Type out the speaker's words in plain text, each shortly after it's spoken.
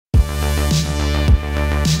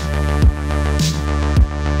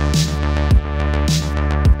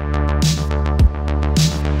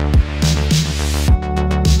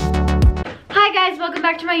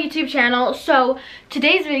YouTube channel. So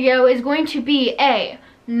today's video is going to be a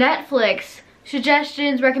Netflix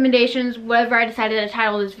suggestions, recommendations, whatever I decided to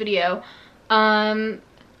title this video,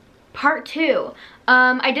 part 2.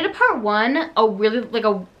 I did a part 1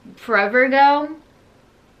 a forever ago.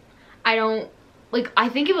 I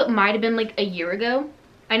think it might have been like a year ago.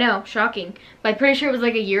 I know, shocking, but I'm pretty sure it was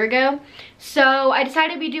like a year ago. So I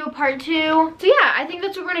decided we do a part 2. So yeah, I think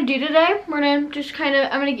that's what we're gonna do today. We're gonna just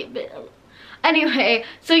anyway,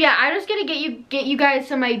 so yeah, I'm just gonna get you guys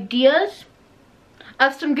some ideas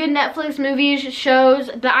of some good Netflix movies, shows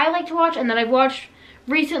that I like to watch and that I've watched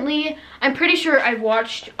recently. I'm pretty sure I've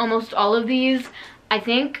watched almost all of these, I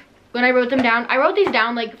think, when I wrote them down. I wrote these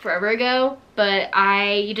down like forever ago, but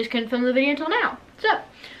I just couldn't film the video until now. So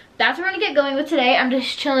that's what we're gonna get going with today. I'm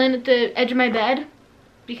just chilling at the edge of my bed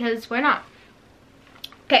because why not?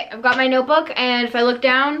 Okay, I've got my notebook, and if I look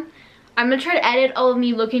down, I'm gonna try to edit all of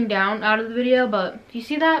me looking down out of the video, but if you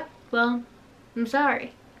see that, well, I'm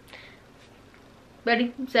sorry.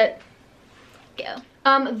 Ready, set, go.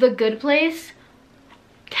 The Good Place,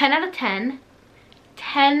 10 out of 10.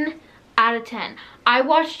 10 out of 10. I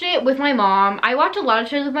watched it with my mom. I watch a lot of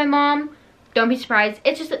shows with my mom. Don't be surprised.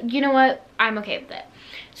 It's just, you know what? I'm okay with it.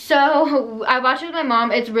 So I watched it with my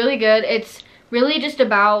mom. It's really good. It's really just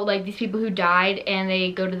about like these people who died and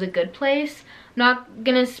they go to the good place. I'm not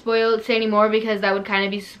gonna say anymore because that would kind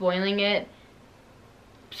of be spoiling it.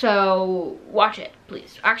 So watch it,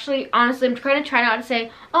 please. Actually, honestly, I'm trying not to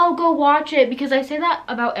say, oh, go watch it, because I say that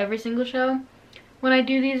about every single show when I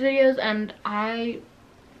do these videos, and I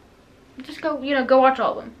just go watch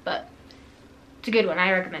all of them. But it's a good one. I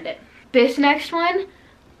recommend it. This next one,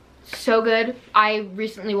 so good. I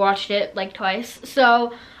recently watched it like twice.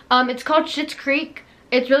 So it's called Schitt's Creek.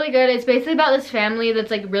 It's really good. It's basically about this family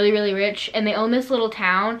that's like really, really rich, and they own this little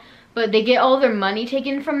town, but they get all their money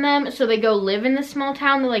taken from them, so they go live in this small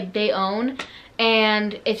town that they own,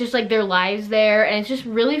 and it's just like their lives there, and it's just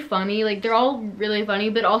really funny. Like, they're all really funny,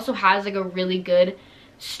 but also has like a really good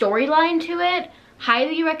storyline to it.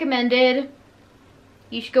 Highly recommended.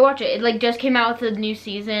 You should go watch it. It like just came out with a new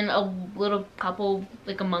season a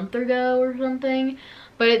month ago or something,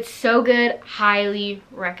 but it's so good. Highly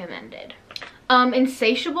recommended.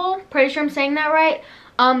 Insatiable, pretty sure I'm saying that right.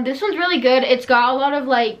 This one's really good. It's got a lot of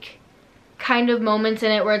like kind of moments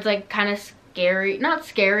in it where it's like kind of scary, not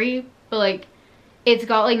scary, but like it's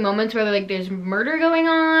got like moments where like there's murder going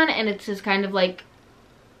on, and it's just kind of like,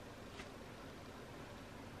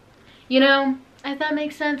 you know, if that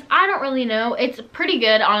makes sense. I don't really know. It's pretty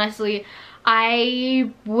good, honestly. I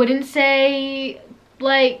wouldn't say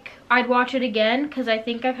like I'd watch it again, because I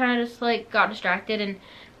think I kind of just like got distracted and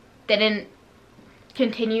didn't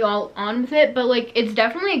continue on with it, but like it's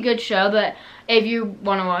definitely a good show that if you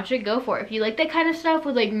want to watch it, go for it. If you like that kind of stuff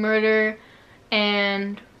with like murder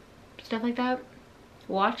and stuff like that,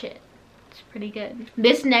 watch it. It's pretty good.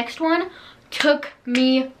 This next one took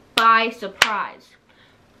me by surprise.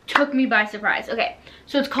 Okay,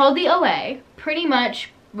 so it's called The OA. Pretty much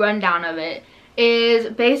rundown of it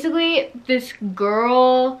is basically this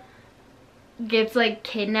girl gets like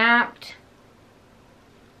kidnapped,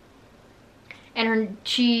 and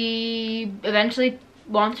she eventually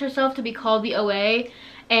wants herself to be called the OA,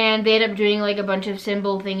 and they end up doing like a bunch of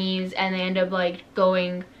symbol thingies, and they end up like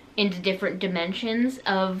going into different dimensions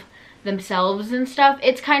of themselves and stuff.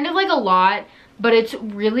 It's kind of like a lot, but it's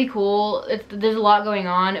really cool. There's a lot going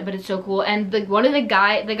on, but it's so cool. And the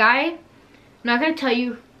guy, I'm not gonna tell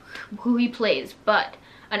you who he plays, but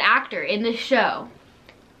an actor in this show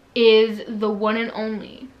is the one and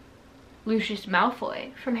only Lucius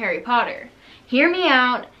Malfoy from Harry Potter. Hear me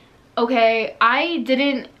out, okay?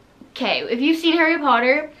 If you've seen Harry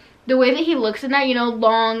Potter, the way that he looks in that, you know,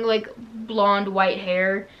 long, like, blonde, white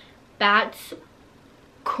hair, that's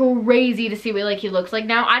crazy to see what, like, he looks like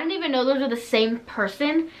now. I didn't even know those were the same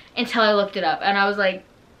person until I looked it up, and I was like,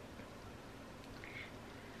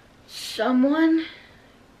 someone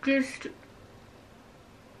just,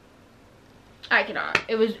 I cannot.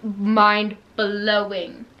 It was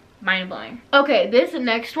mind-blowing. Mind-blowing. Okay, this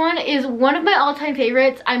next one is one of my all-time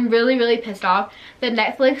favorites. I'm really, really pissed off that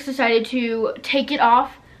Netflix decided to take it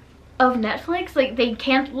off of Netflix. Like, they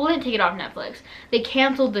didn't take it off Netflix. They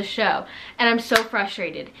canceled the show, and I'm so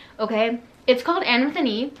frustrated, okay? It's called Anne with an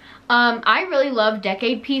E. I really love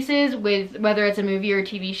decade pieces, with whether it's a movie or a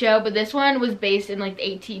TV show, but this one was based in like the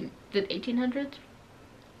 1800s?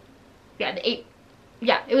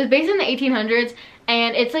 Yeah, it was based in the 1800s,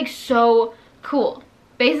 and it's like so cool.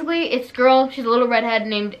 Basically, it's a girl, she's a little redhead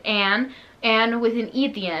named Anne with an E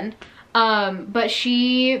at the end. But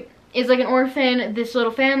she is like an orphan, this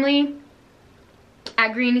little family,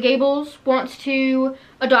 at Green Gables wants to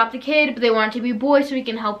adopt a kid, but they want it to be a boy so he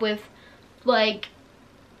can help with like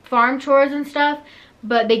farm chores and stuff.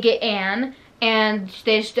 But they get Anne, and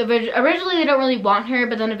they just originally they don't really want her,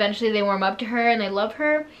 but then eventually they warm up to her and they love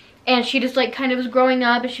her. And she just like kind of is growing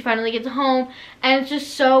up, and she finally gets home, and it's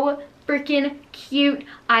just so freaking cute.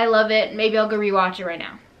 I love it. Maybe I'll go rewatch it right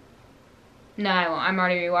now. No, I won't. I'm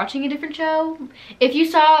already rewatching a different show. If you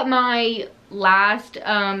saw my last,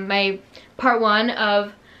 my part 1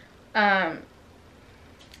 of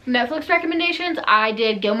Netflix recommendations, I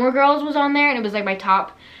did Gilmore Girls was on there, and it was like my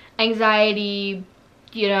top anxiety,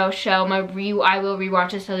 you know, show. I will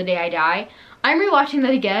rewatch this till the day I die. I'm rewatching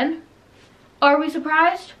that again. Are we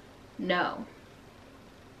surprised? No.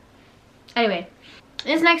 Anyway,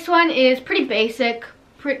 this next one is pretty basic.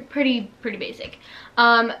 Pretty basic.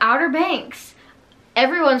 Outer Banks.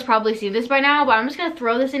 Everyone's probably seen this by now, but I'm just gonna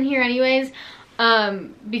throw this in here anyways,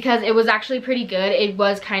 because it was actually pretty good. It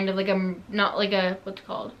was kind of like a, not like a, what's it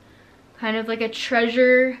called? Kind of like a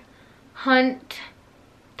treasure hunt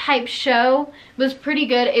type show. It was pretty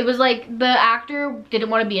good. It was like, the actor didn't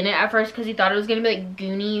want to be in it at first because he thought it was gonna be like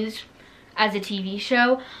Goonies as a TV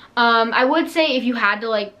show. I would say if you had to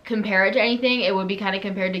like compare it to anything, it would be kind of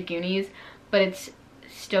compared to Goonies, but it's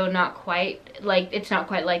still not quite like, it's not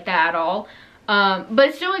quite like that at all. But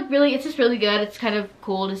it's still like really, it's just really good. It's kind of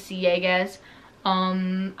cool to see, I guess. I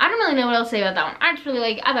don't really know what else to say about that one. I just really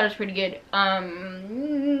like, I thought it was pretty good.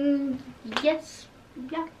 Yes.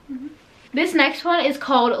 Yeah. This next one is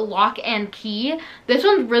called Lock and Key. This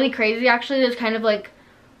one's really crazy actually. There's kind of like,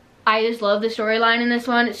 I just love the storyline in this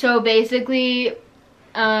one. So basically,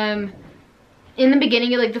 in the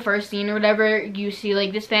beginning of like the first scene or whatever, you see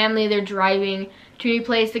like this family, they're driving to a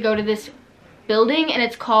place to go to this building, and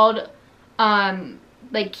it's called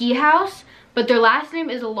like Key House, but their last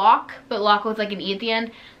name is Lock, but Lock with like an E at the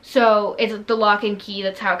end. So it's the Lock and Key.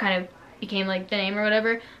 That's how it kind of became like the name or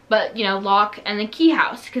whatever. But you know, Lock and then Key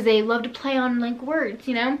House, because they love to play on like words,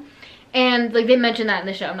 you know. And like they mentioned that in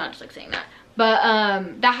the show. I'm not just like saying that. But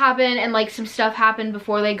that happened, and like some stuff happened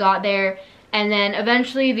before they got there, and then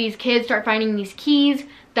eventually these kids start finding these keys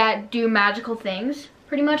that do magical things,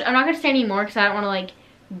 pretty much. I'm not gonna say any more because I don't want to like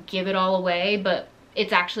give it all away, but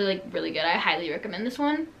it's actually like really good. I highly recommend this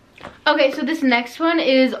one. Okay, so this next one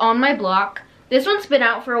is On My Block. This one's been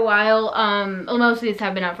out for a while. Well, most of these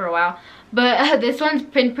have been out for a while, but this one's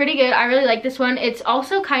been pretty good. I really like this one. It's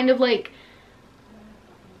also kind of like,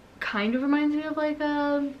 kind of reminds me of like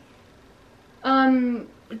a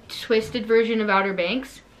twisted version of Outer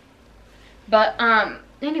Banks. But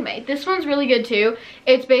anyway, this one's really good too.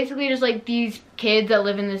 It's basically just like these kids that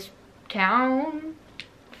live in this town.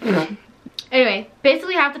 Anyway,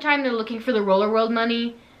 basically half the time they're looking for the Roller World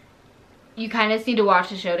money. You kind of just need to watch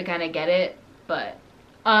the show to kind of get it. But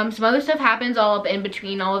some other stuff happens all up in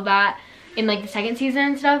between all of that in like the second season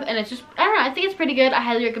and stuff. And it's just, I don't know, I think it's pretty good. I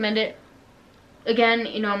highly recommend it. Again,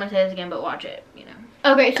 you know, I'm gonna say this again, but watch it, you know.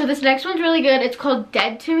 Okay, so this next one's really good. It's called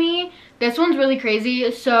Dead to Me. This one's really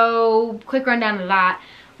crazy. So quick rundown of that.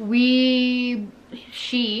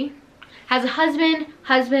 She has a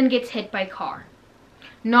husband gets hit by a car.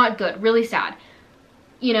 Not good, really sad,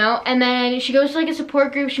 you know. And then she goes to like a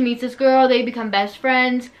support group. She meets this girl, they become best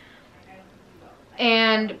friends,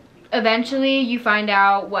 and eventually you find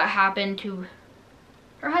out what happened to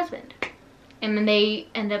her husband, and then they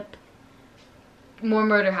end up, more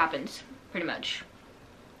murder happens, pretty much.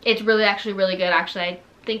 It's really actually really good. Actually, I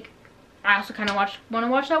think I also kind of want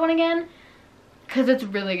to watch that one again because it's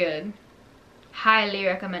really good. Highly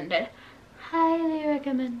recommended. Highly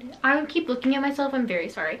recommended. I keep looking at myself, I'm very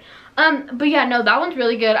sorry. But yeah, no, that one's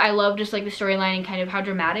really good. I love just like the storyline and kind of how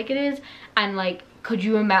dramatic it is, and like, could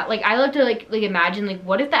you imagine, like, I love to like imagine like,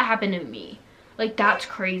 what if that happened to me? Like, that's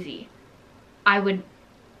crazy. I would,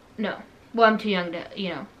 no, well, I'm too young to, you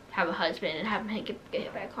know, have a husband and have him get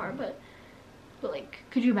hit by a car, but like,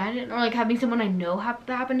 could you imagine? Or like having someone I know have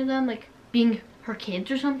that happen to them, like being her kids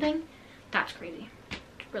or something. That's crazy.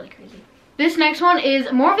 It's really crazy. This next one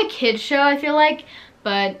is more of a kid's show, I feel like,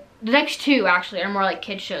 but the next two actually are more like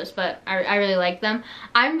kid shows, but I really like them.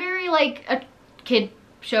 I'm very like a kid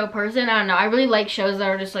show person. I don't know. I really like shows that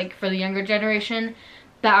are just like for the younger generation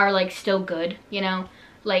that are like still good, you know?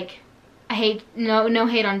 Like, I hate, no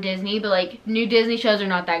hate on Disney, but like new Disney shows are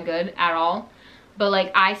not that good at all. But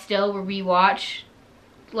like I still will rewatch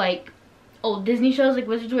like old Disney shows like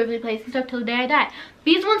Wizards of Waverly Place and stuff till the day I die.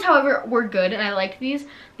 These ones, however, were good and I liked these.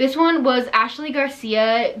 This one was Ashley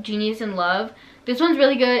Garcia, Genius in Love. This one's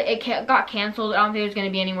really good. It got canceled. I don't think there's going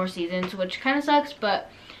to be any more seasons, which kind of sucks, but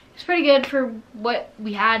it's pretty good for what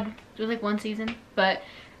we had. It was like one season, but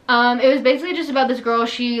It was basically just about this girl.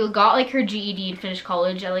 She got like her GED and finished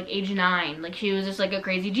college at like age 9. Like she was just like a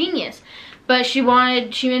crazy genius. But she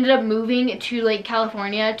ended up moving to like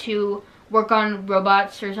California to work on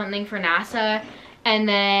robots or something for NASA. And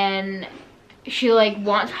then she like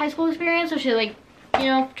wants high school experience, so she like, you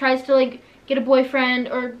know, tries to like get a boyfriend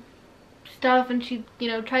or stuff, and she, you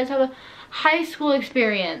know, tries to have a high school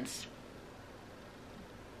experience.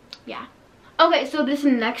 Yeah. Okay, so this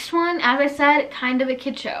next one, as I said, kind of a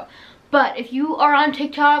kid show. But if you are on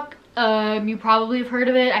TikTok, you probably have heard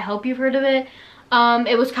of it. I hope you've heard of it.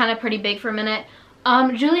 It was kind of pretty big for a minute.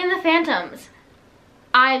 Julie and the Phantoms.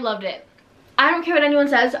 I loved it. I don't care what anyone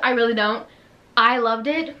says. I really don't. I loved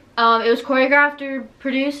it. It was choreographed or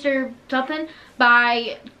produced or something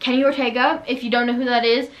by Kenny Ortega. If you don't know who that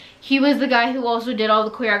is, he was the guy who also did all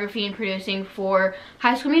the choreography and producing for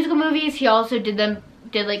High School Musical movies. He also did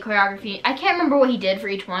like choreography. I can't remember what he did for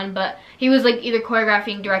each one, but he was like either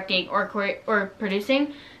choreographing, directing, or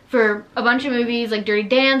producing for a bunch of movies like Dirty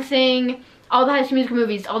Dancing, all the High School Musical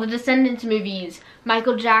movies, all the Descendants movies,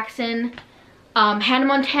 Michael Jackson, Hannah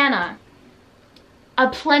Montana,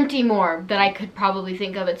 plenty more that I could probably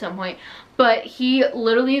think of at some point. But he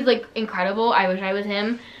literally is like incredible. I wish I was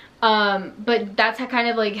him. But that's kind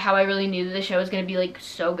of like how I really knew that the show was gonna be like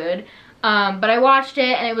so good. But I watched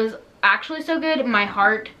it and it was actually so good. My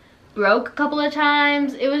heart broke a couple of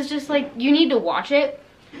times. It was just like, you need to watch it.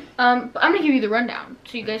 But I'm gonna give you the rundown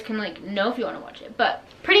so you guys can like know if you want to watch it. But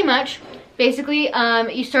pretty much, basically,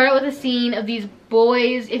 you start out with a scene of these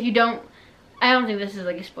boys. If you don't, I don't think this is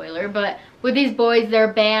like a spoiler, but with these boys, they're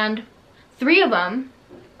a band. 3 of them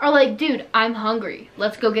are like, dude, I'm hungry.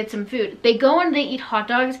 Let's go get some food. They go and they eat hot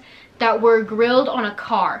dogs that were grilled on a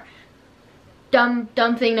car. Dumb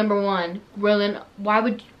thing number 1. Grilling. Why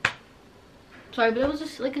would you? Sorry, but it was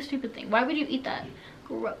just like a stupid thing. Why would you eat that?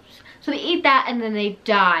 Gross. So they eat that and then they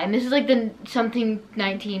die. And this is like the something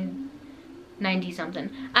 1990 something.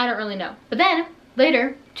 I don't really know. But then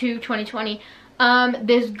later to 2020,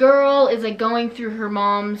 this girl is like going through her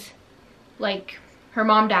mom's, like her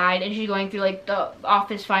mom died and she's going through like the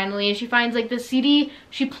office finally, and she finds like the CD.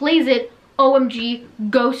 She plays it. OMG,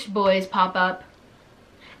 Ghost Boys pop up.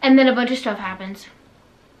 And then a bunch of stuff happens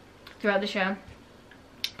throughout the show.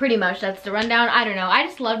 Pretty much that's the rundown. I don't know. I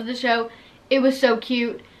just loved the show. It was so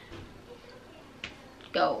cute.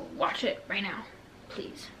 Go watch it right now,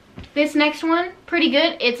 please. This next one, pretty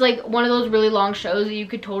good. It's like one of those really long shows that you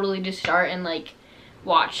could totally just start and like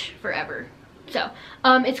watch forever. So,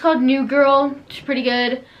 it's called New Girl. It's pretty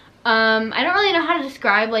good. I don't really know how to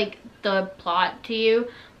describe like the plot to you,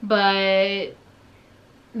 but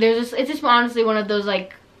it's just honestly one of those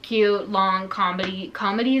like cute long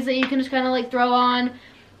comedies that you can just kind of like throw on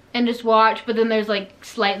and just watch, but then there's like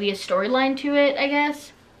slightly a storyline to it, I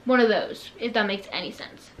guess. One of those, if that makes any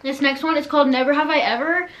sense. This next one is called Never Have I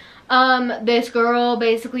Ever. This girl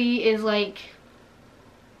basically is like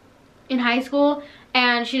in high school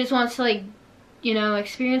and she just wants to like, you know,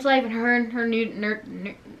 experience life, and her and her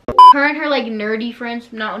like nerdy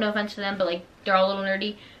friends, no offense to them, but like they're all a little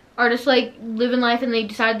nerdy, are just like living life, and they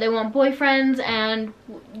decide they want boyfriends, and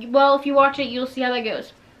well, if you watch it you'll see how that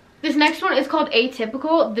goes. This next one is called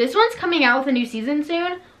Atypical. This one's coming out with a new season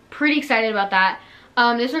soon. Pretty excited about that.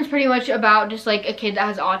 This one's pretty much about just like a kid that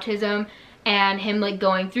has autism and him like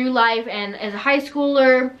going through life, and as a high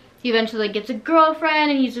schooler he eventually like gets a girlfriend,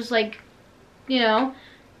 and he's just like, you know,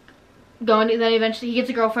 then eventually he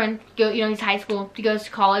gets a girlfriend, you know, he's high school, he goes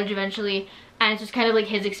to college eventually, and it's just kind of like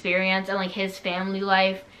his experience and like his family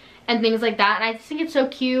life and things like that. And I just think it's so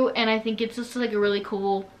cute, and I think it's just like a really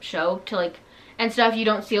cool show to like, and stuff. You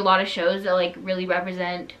don't see a lot of shows that like really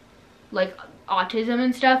represent like autism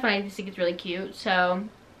and stuff, and I just think it's really cute. So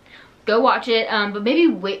go watch it, but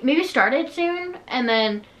maybe start it soon, and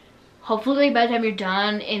then hopefully by the time you're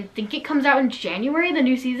done, and think it comes out in January, the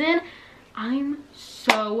new season. I'm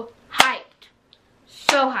so hyped.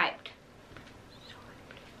 So hyped.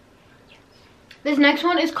 Yes. This next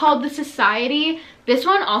one is called The Society. This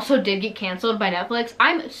one also did get canceled by Netflix.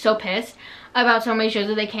 I'm so pissed about so many shows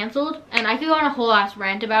that they canceled, and I could go on a whole ass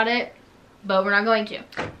rant about it, but we're not going to.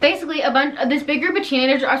 Basically, this big group of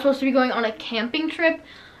teenagers are supposed to be going on a camping trip.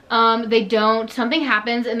 They don't. Something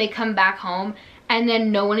happens and they come back home, and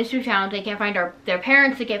then no one is to be found. They can't find their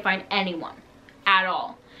parents. They can't find anyone at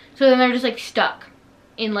all. So then they're just like stuck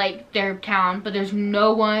in like their town, but there's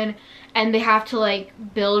no one, and they have to like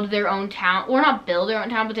build their own town, or not build their own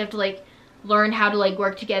town, but they have to like learn how to like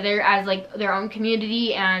work together as like their own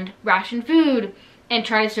community and ration food and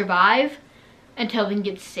try to survive until they can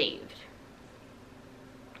get saved.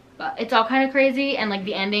 But it's all kind of crazy, and like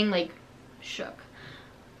the ending like shook.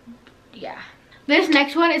 Yeah. This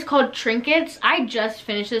next one is called Trinkets. I just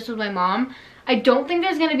finished this with my mom. I don't think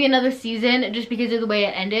there's going to be another season just because of the way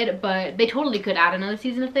it ended, but they totally could add another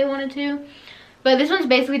season if they wanted to. But this one's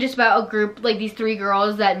basically just about a group, like these 3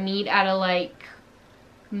 girls that meet at a like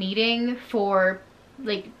meeting for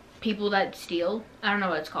like people that steal. I don't know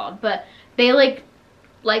what it's called, but they like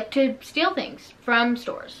to steal things from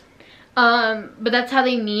stores. But that's how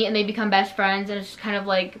they meet and they become best friends, and it's just kind of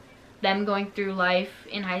like them going through life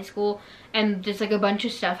in high school, and just like a bunch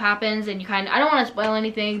of stuff happens, and you kind of, I don't want to spoil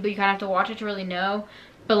anything, but you kind of have to watch it to really know.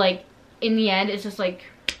 But like in the end, it's just like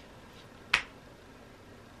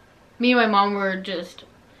me and my mom were just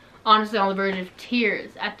honestly on the verge of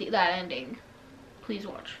tears at that ending. Please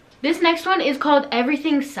watch. This next one is called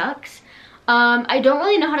Everything Sucks. I don't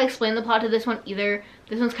really know how to explain the plot to this one either.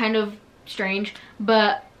 This one's kind of strange,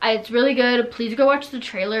 but it's really good. Please go watch the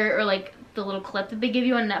trailer or like the little clip that they give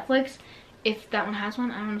you on Netflix. If that one has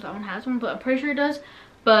one. I don't know if that one has one, but I'm pretty sure it does.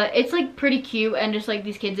 But it's like pretty cute, and just like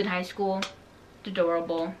these kids in high school. It's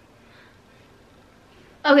adorable.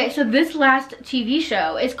 Okay, so this last TV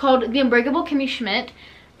show is called The Unbreakable Kimmy Schmidt.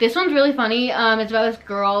 This one's really funny. It's about this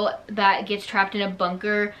girl that gets trapped in a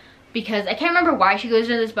bunker because I can't remember why she goes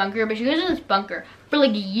into this bunker, but she goes into this bunker for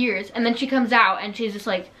like years, and then she comes out and she's just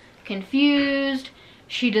like confused.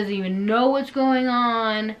 She doesn't even know what's going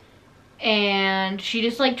on, and she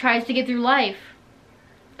just like tries to get through life.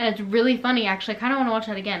 And it's really funny, actually. I kind of want to watch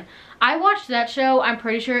that again. I watched that show, I'm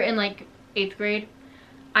pretty sure, in like 8th grade.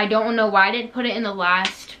 I don't know why I didn't put it in the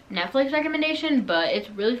last Netflix recommendation, but it's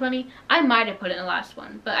really funny. I might have put it in the last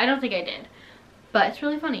one, but I don't think I did. But it's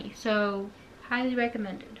really funny, so highly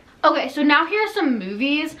recommended. Okay, so now here are some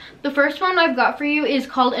movies. The first one I've got for you is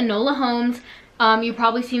called Enola Holmes. You've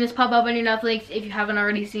probably seen this pop up on your Netflix if you haven't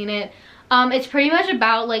already seen it. It's pretty much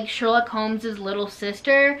about like Sherlock Holmes's little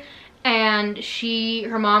sister, and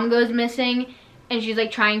her mom goes missing, and she's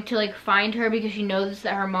like trying to like find her because she knows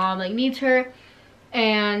that her mom like needs her.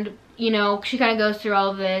 And you know, she kind of goes through all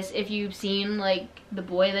of this. If you've seen like the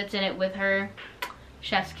boy that's in it with her,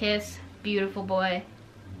 chef's kiss, beautiful boy.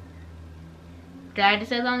 Did I just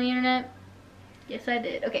say that on the internet? Yes, I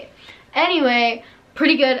did. Okay, anyway,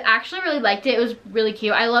 pretty good. Actually really liked it. It was really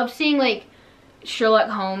cute. I loved seeing like Sherlock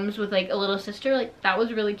Holmes with like a little sister. Like that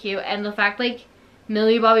was really cute. And the fact like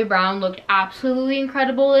Millie Bobby Brown looked absolutely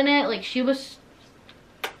incredible in it. Like she was,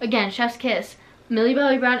 again, chef's kiss. Millie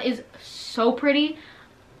Bobby Brown is so pretty.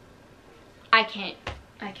 I can't.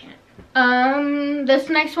 This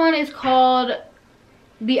next one is called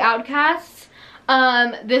The Outcasts.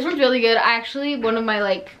 This one's really good. One of my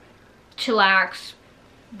like chillax,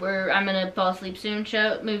 where I'm gonna fall asleep soon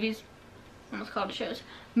movies. Almost called it shows.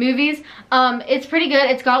 Movies. It's pretty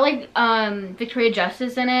good. It's got like Victoria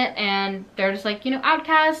Justice in it, and they're just like, you know,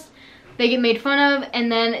 outcasts. They get made fun of,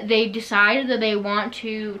 and then they decide that they want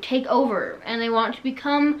to take over and they want to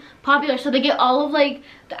become popular. So they get all of like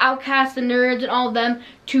the outcasts, the nerds, and all of them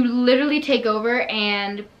to literally take over,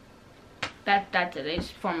 and that's it. They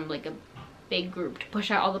just form like a big group to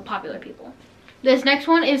push out all the popular people. This next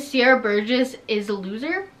one is Sierra Burgess is a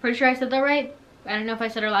Loser. Pretty sure I said that right. I don't know if I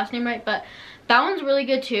said her last name right, but that one's really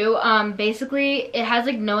good too. Basically, it has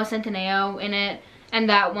like Noah Centineo in it. And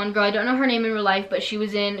that one girl, I don't know her name in real life, but she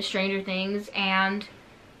was in Stranger Things and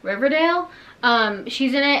Riverdale.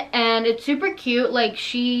 She's in it, and it's super cute. Like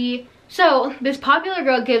so this popular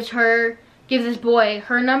girl gives this boy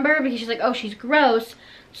her number because she's like, oh, she's gross.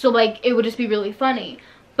 So like it would just be really funny.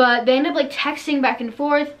 But they end up like texting back and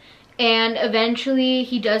forth, and eventually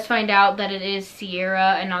he does find out that it is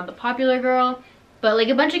Sierra and not the popular girl. But like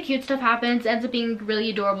a bunch of cute stuff happens, ends up being a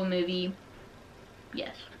really adorable movie.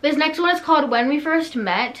 Yes. This next one is called When We First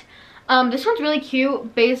Met. This one's really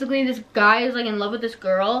cute. Basically, this guy is like in love with this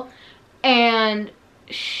girl, and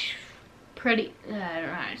I don't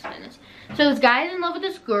know how to explain this. So this guy is in love with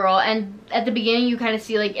this girl, and at the beginning you kind of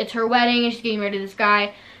see like it's her wedding and she's getting married to this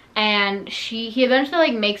guy, and he eventually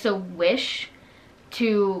like makes a wish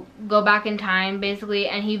to go back in time, basically,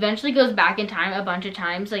 and he eventually goes back in time a bunch of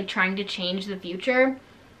times, like trying to change the future.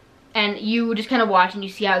 And you just kind of watch and you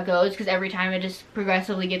see how it goes, because every time it just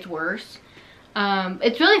progressively gets worse.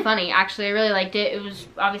 It's really funny, actually. I really liked it.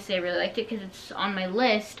 Obviously I really liked it because it's on my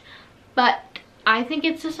list, but I think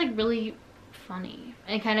it's just like really funny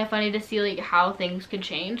and kind of funny to see like how things could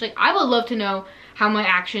change. Like I would love to know how my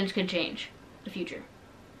actions could change the future,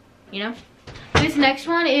 you know? This next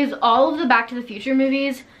one is all of the Back to the Future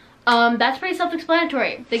movies. That's pretty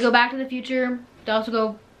self-explanatory. They go back to the future, they also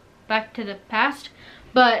go back to the past.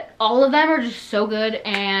 But all of them are just so good,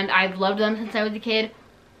 and I've loved them since I was a kid.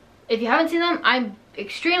 If you haven't seen them, I'm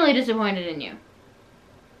extremely disappointed in you.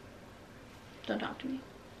 Don't talk to me.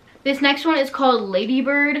 This next one is called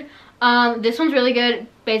Ladybird. This one's really good.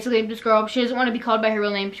 Basically, this girl, she doesn't want to be called by her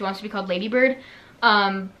real name. She wants to be called Ladybird.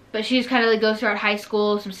 But she just kind of like goes throughout high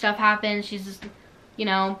school. Some stuff happens. She's just, you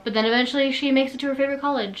know, but then eventually she makes it to her favorite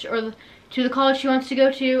college, or to the college she wants to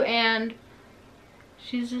go to, and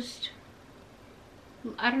she's just,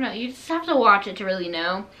 I don't know, you just have to watch it to really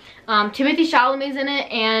know. Timothy Chalamet's in it,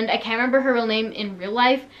 and I can't remember her real name in real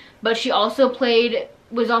life, but she also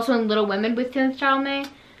was also in Little Women with Timothy Chalamet.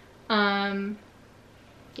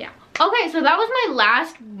 Yeah. Okay, so that was my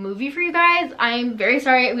last movie for you guys. I'm very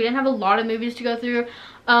sorry we didn't have a lot of movies to go through,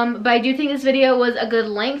 but I do think this video was a good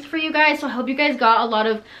length for you guys, so I hope you guys got a lot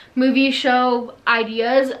of movie show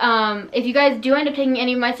ideas. If you guys do end up taking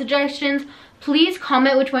any of my suggestions, please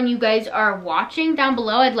comment which one you guys are watching down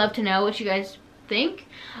below. I'd love to know what you guys think.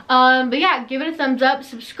 But yeah, give it a thumbs up,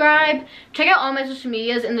 subscribe, check out all my social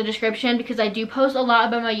medias in the description, because I do post a lot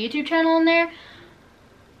about my YouTube channel in there.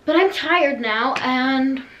 But I'm tired now,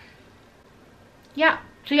 and yeah,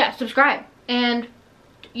 so yeah, subscribe, and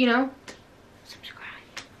you know, subscribe.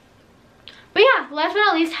 But yeah, last but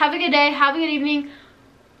not least, have a good day, have a good evening,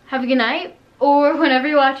 have a good night, or whenever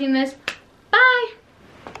you're watching this. Bye.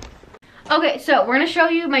 Okay, so we're gonna show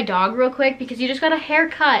you my dog real quick, because he just got a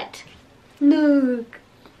haircut. Look,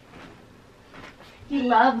 he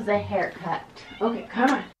loves a haircut. Okay, come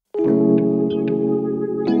on.